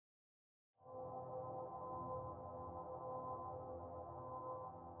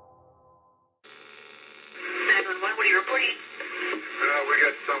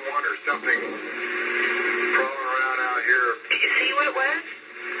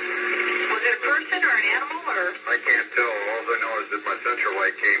central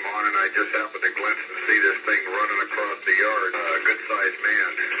light came on, and I just happened to glimpse and see this thing running across the yard. A good-sized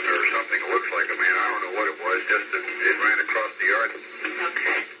man, or something. It looks like a man. I don't know what it was. Just that it ran across the yard.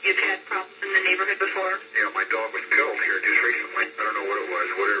 Okay. You've had problems in the neighborhood before? Yeah, my dog was killed here just recently. I don't know what it was.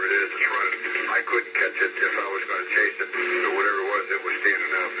 Whatever it is, it's running. I couldn't catch it if I was going to chase it. So whatever it was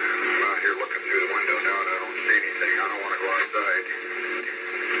standing up. I'm out here looking through the window now, and I don't see anything. I don't want to go outside.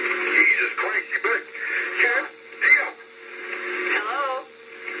 Jesus Christ, you better... Sheriff, Dio! Hello?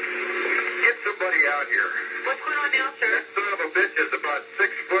 Get somebody out here. What's going on now, sir? That son of a bitch is about 6'9",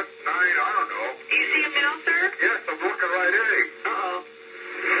 I don't know. Do you see him now, sir? Yes, I'm looking right at him. Uh-oh.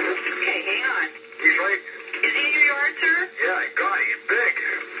 Okay, hang on. He's right... Is he in your yard, sir? Yeah, God, he's big.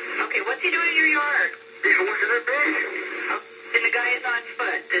 Okay, what's he doing in your yard? He's looking at me. Oh, and the guy is on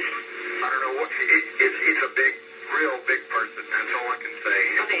foot. I don't know what... It's a big, real big person. That's all I can say.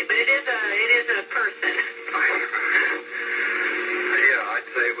 Okay, but it is a person. Yeah, I'd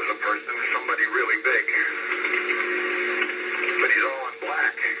say it was a person. Somebody real